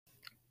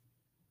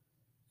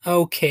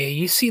Okay,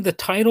 you see the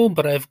title,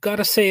 but I've got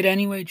to say it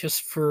anyway,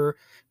 just for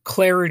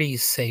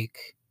clarity's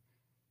sake.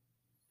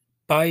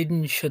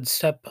 Biden should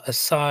step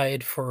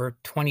aside for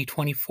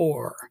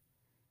 2024.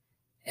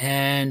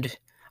 And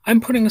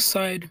I'm putting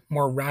aside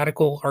more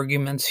radical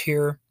arguments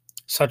here,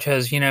 such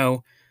as,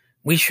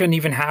 we shouldn't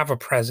even have a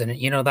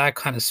president, that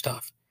kind of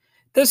stuff.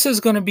 This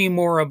is going to be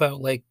more about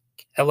like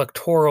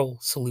electoral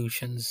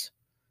solutions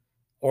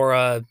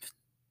or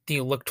the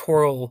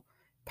electoral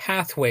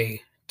pathway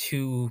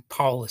to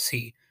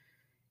policy.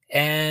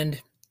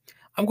 And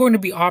I'm going to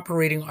be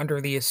operating under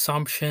the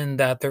assumption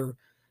that there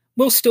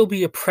will still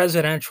be a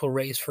presidential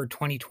race for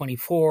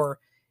 2024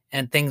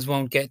 and things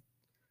won't get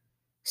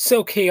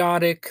so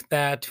chaotic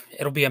that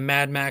it'll be a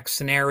Mad Max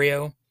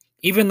scenario.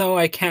 Even though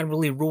I can't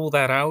really rule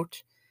that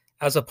out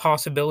as a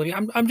possibility,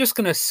 I'm just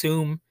going to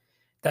assume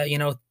that,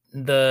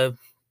 the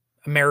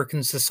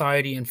American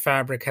society and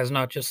fabric has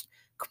not just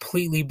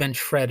completely been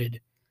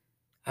shredded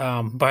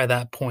by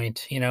that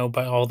point,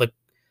 by all the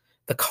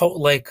cult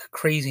like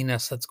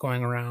craziness that's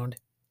going around.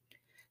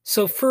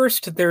 So,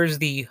 first, there's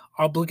the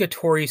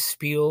obligatory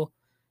spiel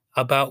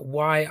about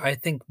why I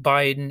think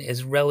Biden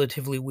is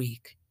relatively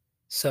weak.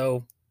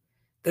 So,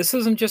 this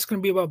isn't just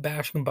going to be about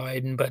bashing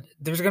Biden, but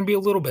there's going to be a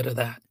little bit of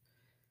that.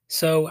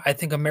 So, I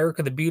think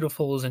America the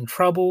Beautiful is in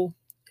trouble.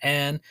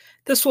 And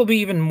this will be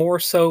even more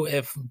so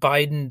if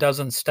Biden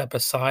doesn't step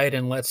aside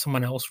and let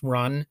someone else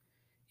run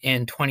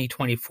in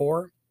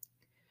 2024.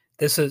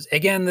 This is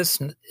again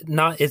this is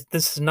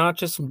not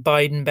just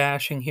Biden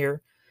bashing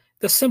here.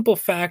 The simple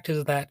fact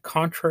is that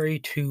contrary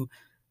to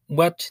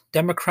what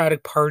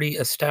Democratic Party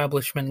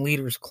establishment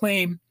leaders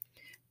claim,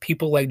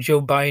 people like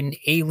Joe Biden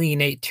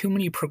alienate too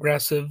many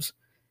progressives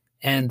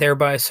and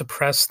thereby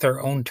suppress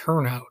their own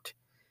turnout,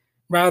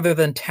 rather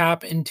than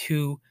tap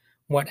into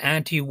what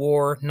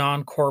anti-war,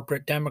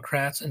 non-corporate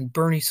Democrats and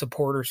Bernie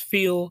supporters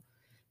feel.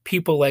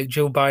 People like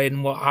Joe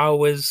Biden will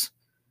always,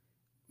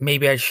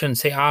 maybe I shouldn't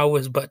say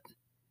always, but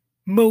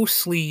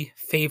mostly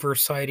favor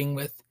siding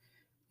with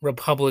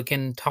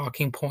Republican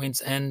talking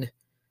points and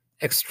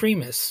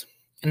extremists.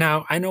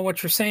 Now, I know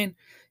what you're saying.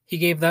 He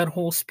gave that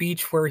whole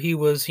speech where he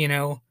was,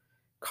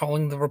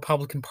 calling the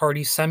Republican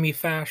Party semi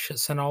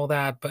fascists and all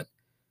that. But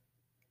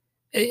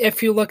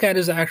if you look at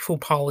his actual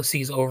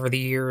policies over the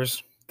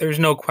years, there's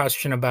no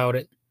question about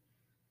it.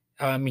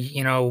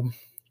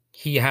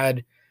 He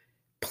had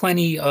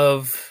plenty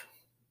of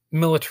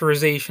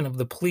militarization of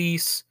the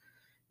police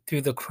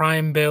through the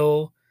crime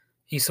bill.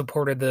 He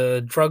supported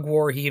the drug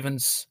war. He even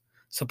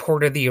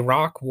supported the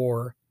Iraq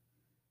war,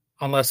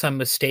 unless I'm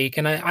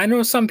mistaken. I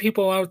know some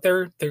people out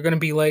there, they're going to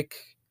be like,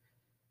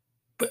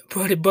 but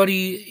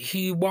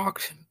he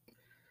walked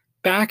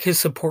back his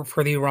support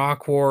for the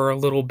Iraq war a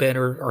little bit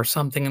or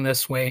something in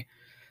this way.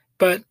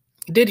 But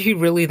did he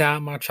really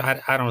that much?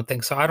 I don't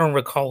think so. I don't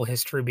recall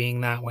history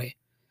being that way.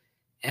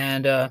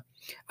 And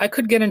I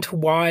could get into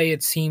why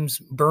it seems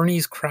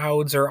Bernie's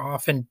crowds are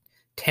often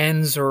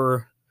tens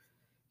or,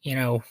 you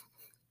know,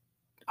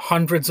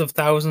 hundreds of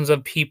thousands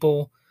of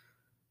people,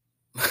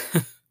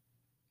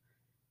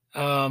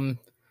 um,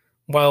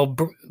 while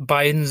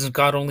Biden's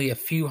got only a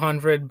few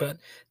hundred. But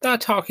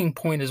that talking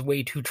point is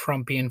way too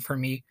Trumpian for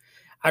me.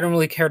 I don't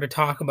really care to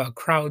talk about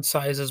crowd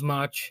size as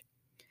much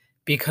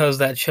because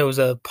that shows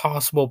a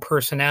possible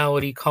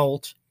personality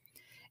cult,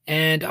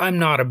 and I'm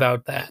not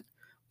about that.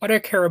 What I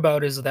care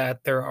about is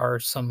that there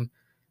are some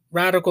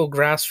radical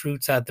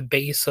grassroots at the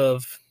base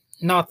of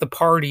not the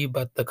party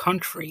but the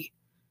country.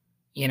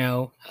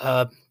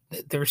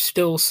 There's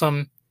still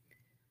some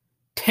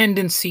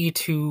tendency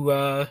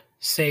to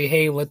say,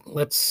 "Hey,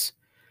 let's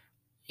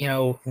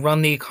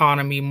run the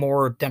economy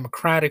more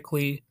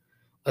democratically.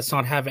 Let's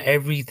not have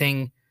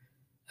everything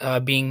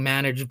being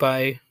managed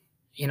by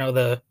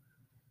the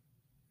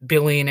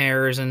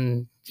billionaires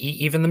and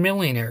even the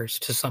millionaires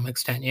to some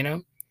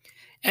extent."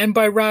 And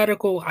by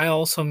radical, I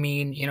also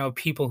mean,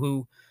 people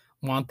who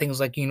want things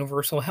like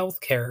universal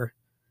health care,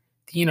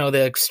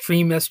 the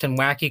extremist and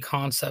wacky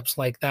concepts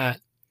like that.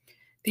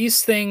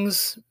 These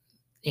things,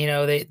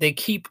 they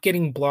keep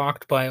getting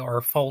blocked by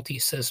our faulty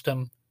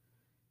system.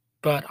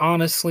 But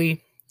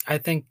honestly, I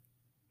think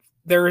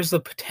there is the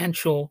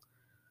potential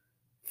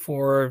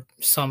for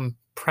some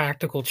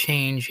practical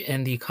change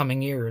in the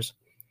coming years.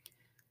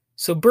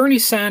 So Bernie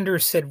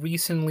Sanders said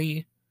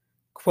recently,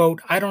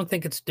 quote, "I don't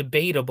think it's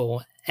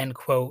debatable," end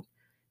quote,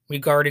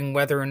 regarding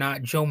whether or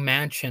not Joe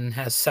Manchin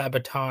has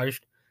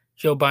sabotaged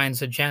Joe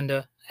Biden's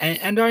agenda.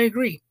 And I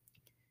agree.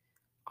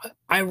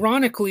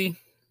 Ironically,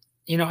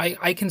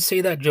 I can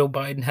say that Joe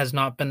Biden has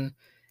not been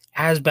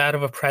as bad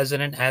of a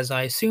president as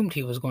I assumed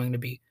he was going to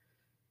be.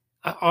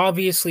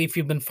 Obviously, if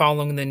you've been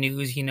following the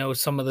news, you know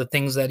some of the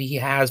things that he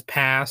has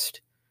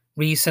passed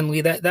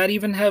recently that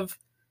even have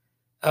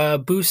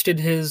boosted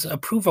his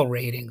approval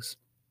ratings.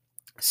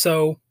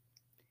 So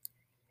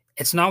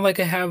it's not like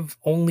I have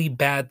only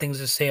bad things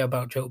to say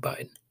about Joe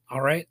Biden.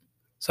 All right.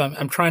 So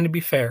I'm trying to be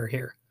fair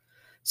here.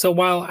 So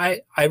while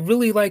I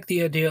really like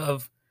the idea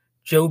of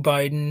Joe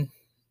Biden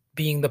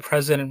being the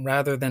president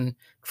rather than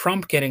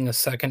Trump getting a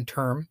second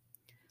term,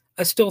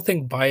 I still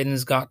think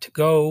Biden's got to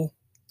go.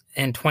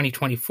 in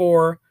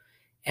 2024,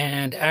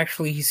 and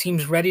actually he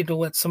seems ready to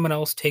let someone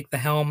else take the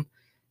helm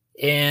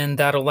in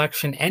that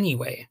election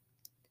anyway.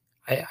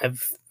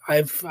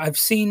 I've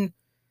seen,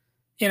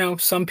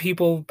 some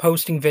people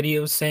posting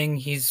videos saying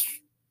he's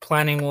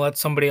planning to let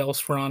somebody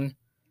else run,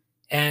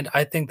 and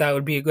I think that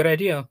would be a good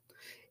idea.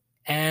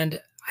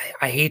 And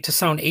I hate to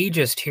sound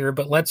ageist here,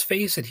 but let's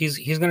face it, he's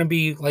going to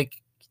be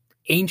like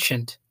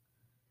ancient.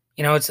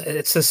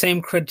 It's the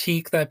same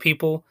critique that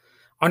people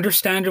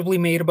understandably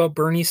made about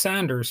Bernie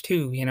Sanders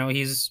too.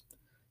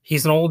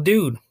 He's an old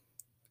dude,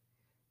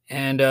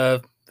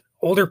 and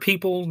older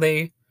people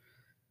they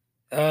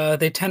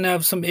tend to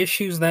have some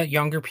issues that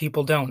younger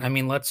people don't. I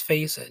mean, let's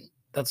face it,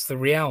 that's the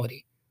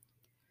reality.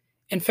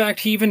 In fact,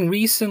 he even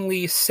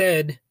recently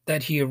said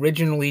that he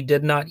originally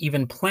did not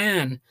even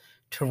plan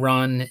to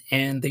run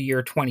in the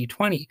year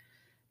 2020.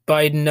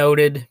 Biden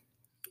noted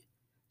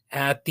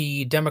at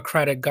the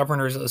Democratic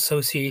Governors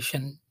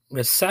Association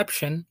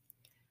reception,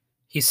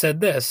 he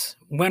said this: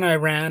 "When I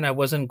ran, I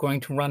wasn't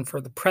going to run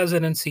for the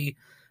presidency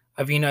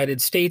of the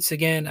United States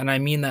again, and I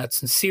mean that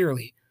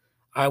sincerely.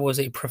 I was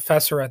a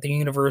professor at the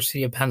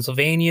University of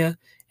Pennsylvania,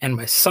 and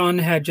my son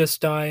had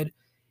just died,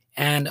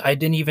 and I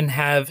didn't even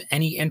have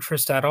any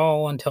interest at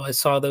all until I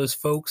saw those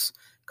folks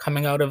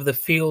coming out of the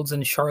fields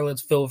in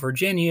Charlottesville,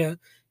 Virginia,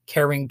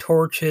 carrying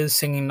torches,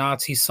 singing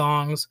Nazi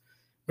songs,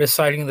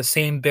 reciting the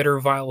same bitter,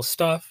 vile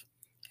stuff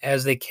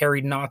as they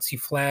carried Nazi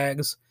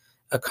flags,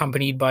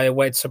 accompanied by a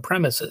white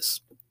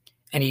supremacist."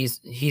 And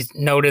he's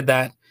noted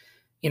that,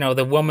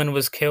 the woman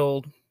was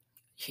killed.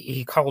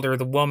 He called her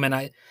the woman.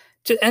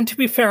 And to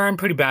be fair, I'm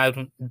pretty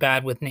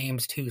bad with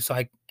names too. So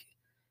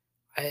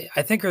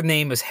I think her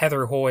name is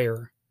Heather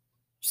Hoyer.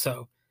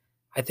 So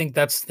I think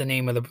that's the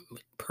name of the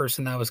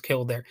person that was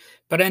killed there.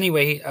 But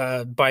anyway,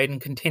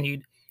 Biden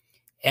continued.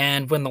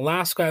 And when the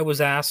last guy was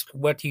asked,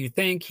 "What do you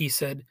think?" he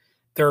said,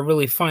 "There are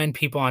really fine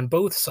people on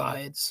both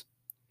sides."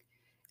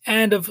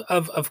 And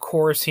of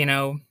course,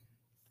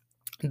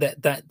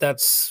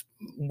 that's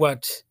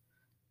what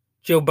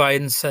Joe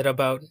Biden said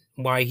about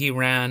why he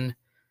ran,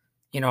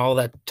 all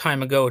that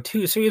time ago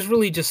too. So he was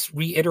really just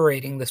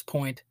reiterating this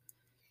point.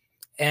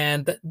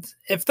 And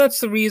if that's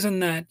the reason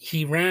that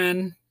he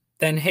ran,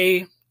 then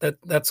hey,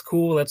 that's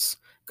cool. That's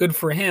good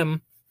for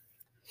him.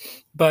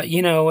 But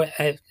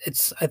I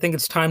think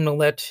it's time to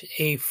let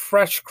a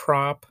fresh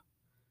crop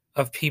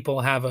of people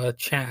have a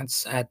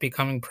chance at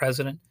becoming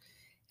president.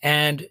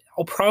 And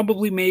I'll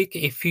probably make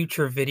a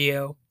future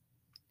video,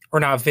 or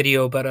not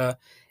video, but a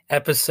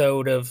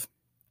episode of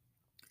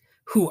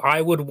who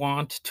I would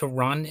want to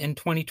run in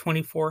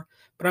 2024.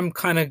 But I'm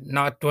kind of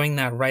not doing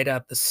that right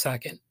at the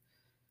second.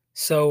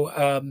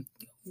 So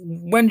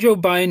when Joe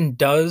Biden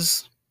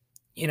does,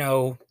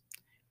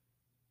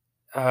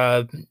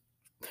 uh,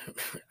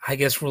 I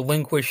guess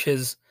relinquish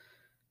his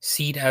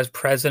seat as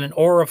president,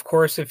 or of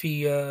course if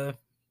he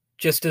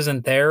just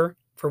isn't there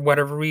for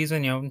whatever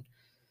reason,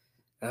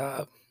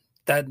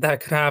 that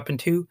could happen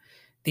too.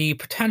 The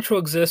potential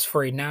exists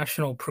for a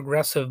national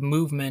progressive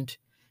movement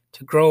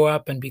to grow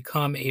up and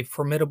become a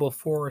formidable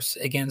force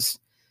against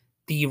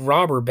the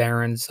robber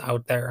barons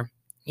out there.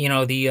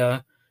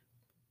 The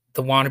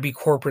wannabe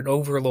corporate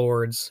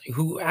overlords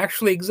who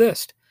actually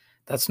exist.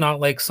 That's not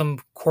like some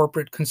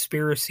corporate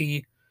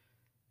conspiracy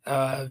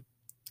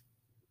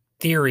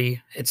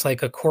theory. It's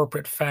like a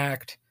corporate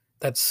fact.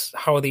 That's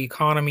how the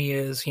economy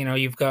is.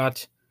 You've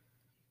got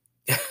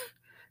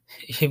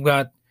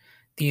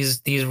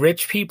these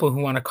rich people who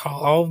want to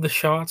call all of the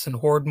shots and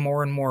hoard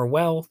more and more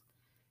wealth.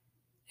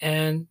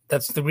 And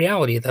that's the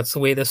reality. That's the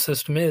way this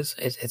system is.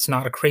 It's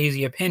not a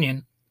crazy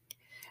opinion.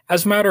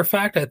 As a matter of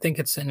fact, I think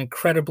it's an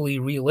incredibly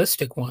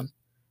realistic one.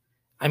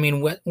 I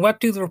mean, what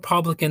do the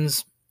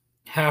Republicans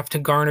have to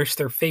garnish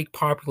their fake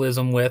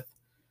populism with,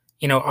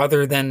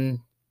 other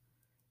than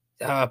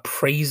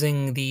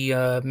praising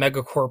the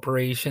mega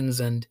corporations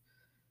and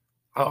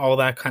all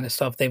that kind of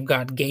stuff? They've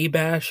got gay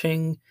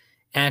bashing,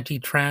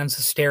 anti-trans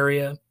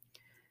hysteria.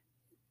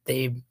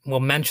 They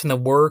will mention the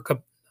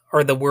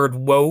word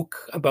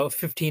woke about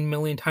 15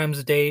 million times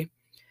a day.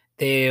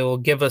 They'll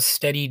give a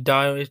steady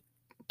diet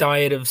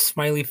of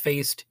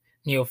smiley-faced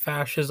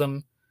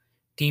neo-fascism,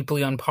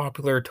 deeply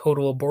unpopular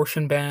total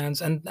abortion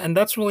bans, and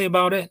that's really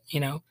about it,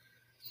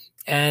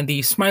 And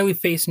the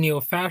smiley-faced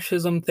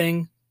neo-fascism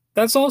thing,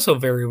 that's also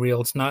very real.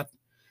 It's not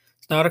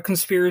a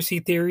conspiracy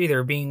theory.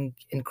 They're being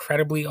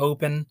incredibly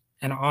open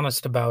and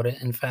honest about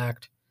it. In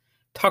fact,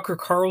 Tucker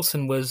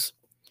Carlson was,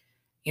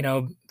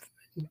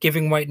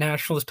 giving white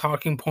nationalist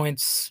talking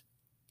points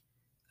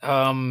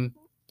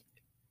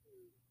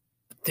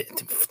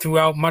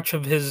throughout much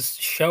of his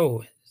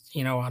show,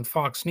 on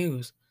Fox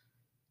News,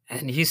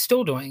 and he's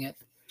still doing it.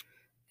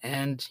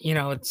 And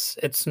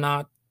it's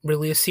not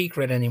really a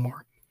secret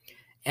anymore.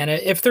 And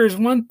if there's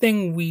one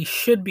thing we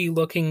should be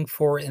looking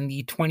for in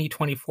the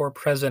 2024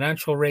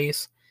 presidential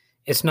race,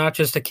 it's not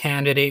just a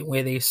candidate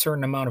with a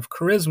certain amount of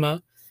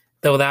charisma,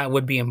 though that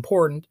would be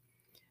important,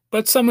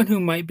 but someone who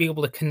might be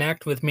able to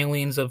connect with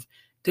millions of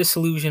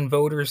disillusioned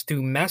voters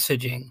through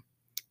messaging,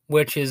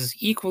 which is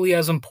equally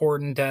as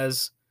important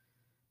as,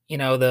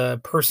 the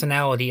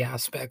personality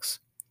aspects.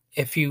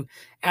 If you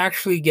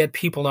actually get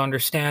people to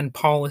understand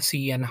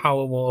policy and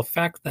how it will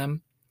affect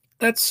them,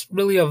 that's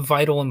really of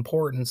vital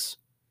importance.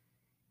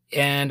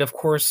 And of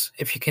course,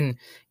 if you can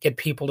get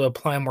people to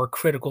apply more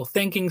critical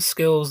thinking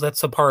skills,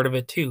 that's a part of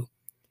it too.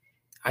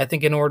 I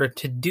think in order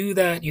to do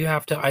that, you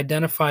have to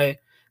identify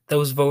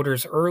those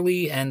voters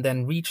early and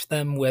then reach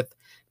them with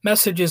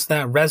messages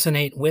that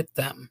resonate with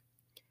them.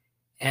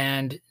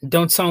 And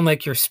don't sound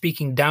like you're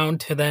speaking down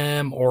to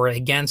them or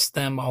against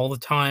them all the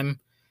time,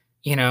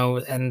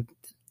 and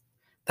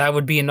that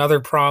would be another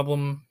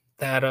problem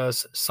that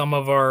some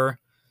of our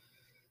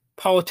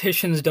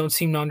politicians don't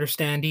seem to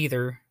understand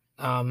either.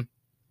 And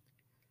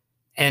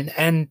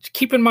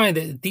keep in mind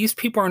that these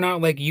people are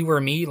not like you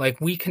or me. Like,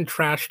 we can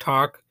trash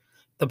talk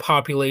the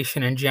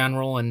population in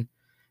general and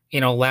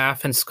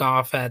laugh and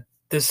scoff at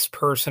this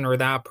person or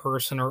that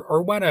person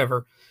or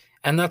whatever,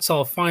 and that's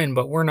all fine.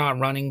 But we're not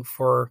running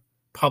for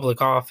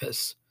public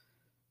office.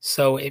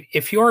 So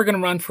if you are going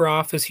to run for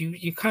office,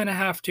 you kind of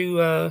have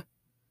to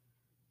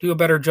do a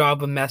better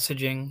job of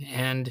messaging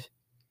and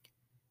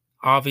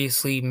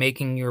obviously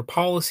making your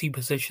policy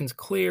positions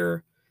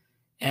clear,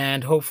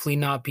 and hopefully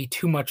not be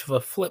too much of a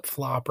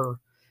flip-flopper,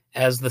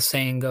 as the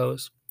saying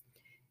goes.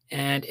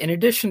 And in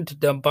addition to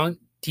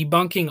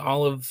debunking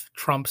all of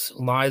Trump's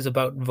lies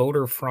about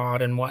voter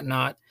fraud and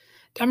whatnot,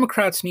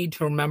 Democrats need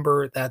to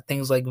remember that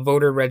things like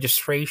voter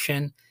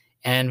registration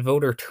and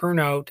voter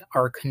turnout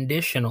are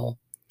conditional.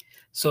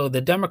 So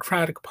the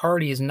Democratic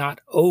Party is not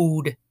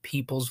owed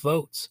people's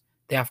votes.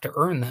 They have to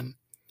earn them.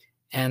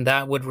 And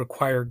that would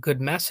require good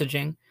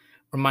messaging,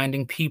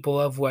 reminding people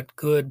of what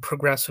good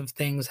progressive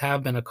things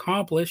have been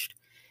accomplished,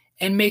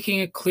 and making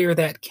it clear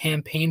that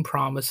campaign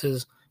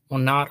promises will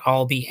not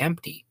all be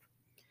empty.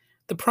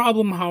 The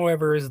problem,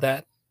 however, is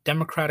that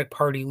Democratic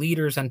Party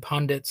leaders and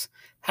pundits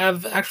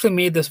have actually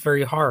made this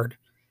very hard.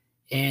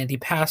 In the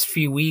past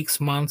few weeks,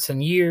 months,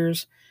 and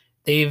years,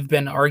 they've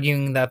been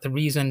arguing that the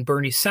reason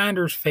Bernie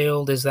Sanders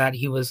failed is that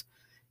he was,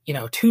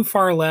 too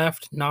far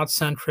left, not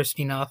centrist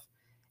enough,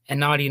 and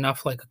not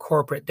enough like a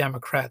corporate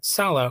Democrat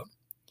sellout.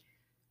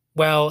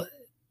 Well,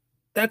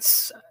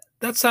 that's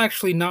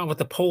actually not what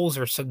the polls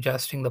are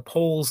suggesting. The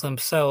polls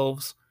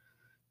themselves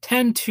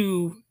tend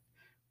to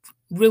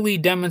really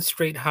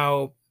demonstrate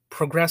how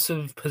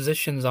progressive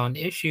positions on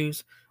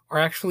issues are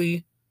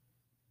actually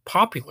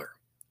popular.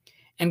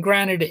 And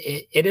granted,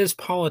 it is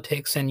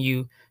politics, and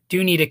you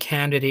do need a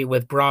candidate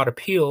with broad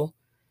appeal.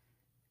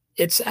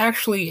 It's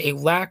actually a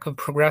lack of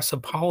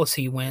progressive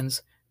policy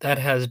wins that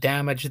has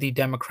damaged the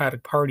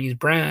Democratic Party's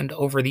brand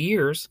over the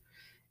years.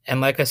 And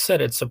like I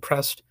said, it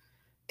suppressed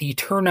the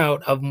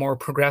turnout of more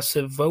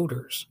progressive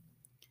voters.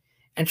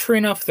 And sure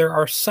enough, there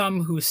are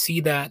some who see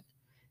that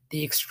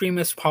the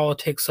extremist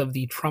politics of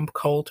the Trump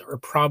cult are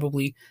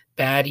probably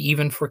bad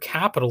even for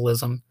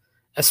capitalism,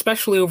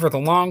 especially over the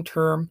long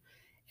term.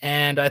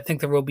 And I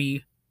think there will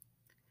be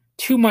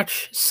too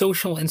much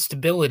social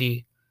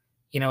instability,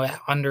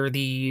 under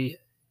the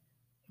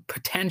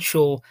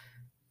potential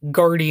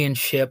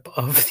guardianship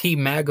of the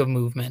MAGA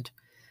movement.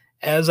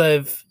 As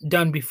I've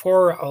done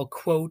before, I'll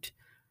quote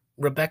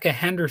Rebecca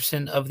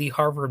Henderson of the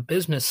Harvard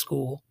Business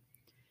School,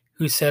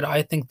 who said,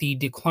 "I think the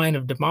decline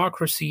of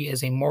democracy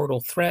is a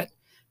mortal threat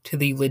to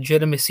the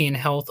legitimacy and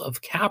health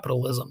of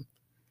capitalism."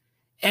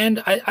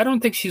 And I don't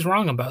think she's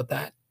wrong about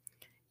that.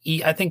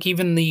 I think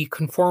even the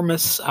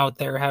conformists out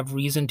there have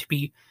reason to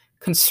be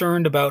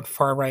concerned about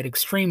far-right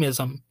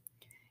extremism.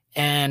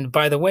 And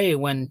by the way,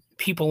 when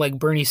people like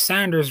Bernie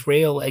Sanders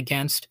rail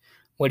against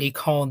what he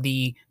called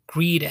the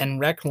greed and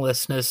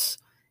recklessness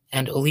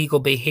and illegal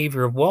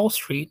behavior of Wall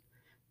Street,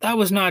 that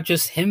was not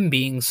just him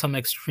being some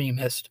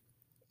extremist.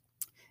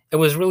 It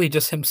was really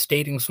just him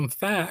stating some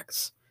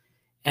facts.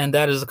 And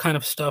that is the kind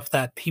of stuff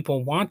that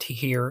people want to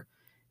hear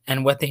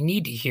and what they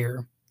need to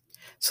hear.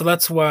 So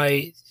that's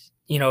why,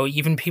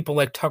 even people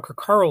like Tucker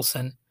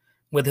Carlson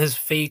with his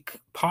fake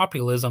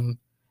populism,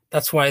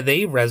 that's why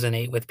they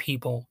resonate with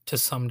people to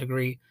some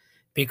degree,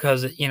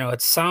 because,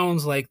 it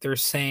sounds like they're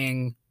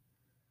saying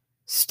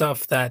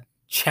stuff that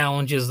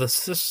challenges the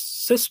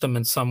system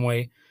in some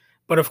way.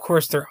 But of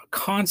course, they're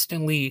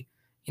constantly,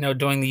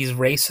 doing these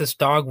racist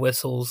dog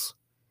whistles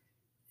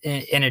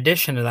in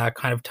addition to that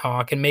kind of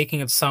talk, and making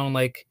it sound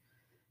like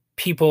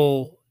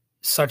people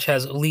such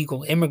as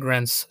illegal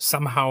immigrants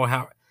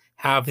somehow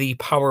have the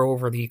power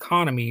over the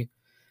economy,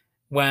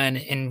 when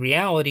in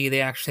reality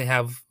they actually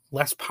have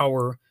less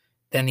power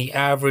than the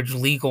average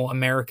legal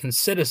American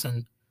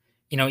citizen.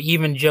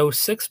 Even Joe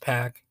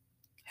Sixpack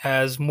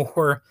has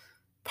more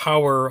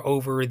power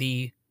over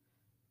the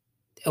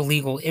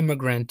illegal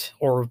immigrant,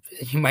 or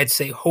you might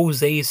say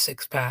Jose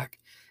Sixpack,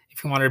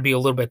 if you wanted to be a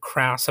little bit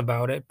crass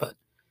about it. But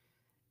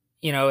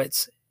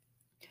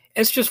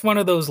it's just one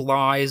of those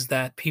lies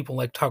that people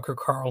like Tucker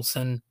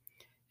Carlson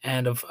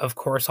and of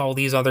course all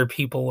these other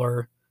people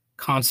are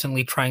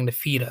constantly trying to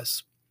feed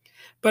us.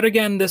 But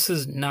again, this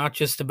is not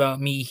just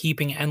about me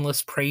heaping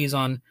endless praise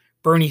on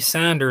Bernie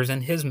Sanders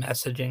and his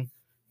messaging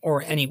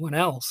or anyone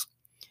else.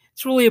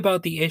 It's really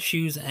about the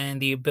issues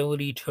and the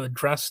ability to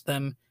address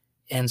them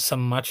in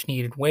some much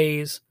needed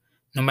ways,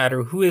 no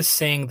matter who is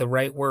saying the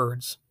right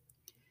words.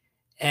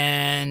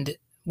 And,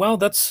 well,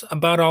 that's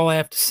about all I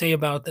have to say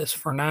about this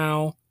for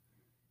now.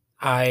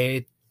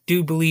 I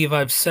do believe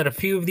I've said a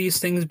few of these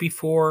things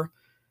before,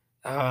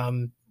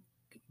 um,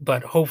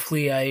 but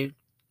hopefully I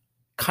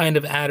kind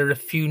of added a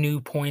few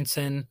new points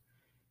in,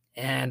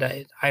 and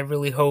I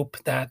really hope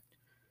that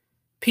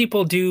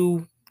people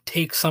do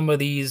take some of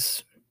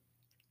these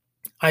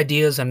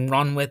ideas and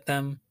run with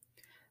them.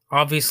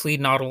 Obviously,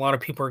 not a lot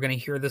of people are going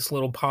to hear this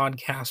little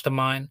podcast of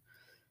mine,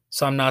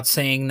 so I'm not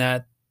saying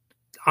that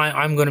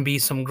I'm going to be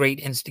some great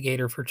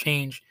instigator for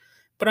change,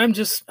 but I'm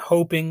just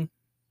hoping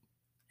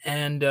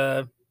and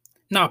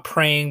not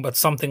praying, but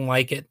something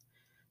like it,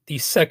 the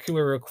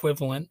secular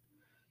equivalent.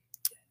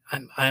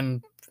 I'm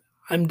I'm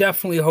I'm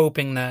definitely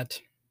hoping that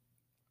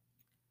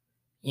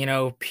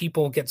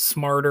people get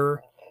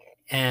smarter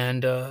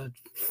and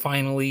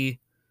finally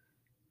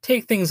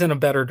take things in a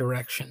better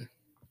direction.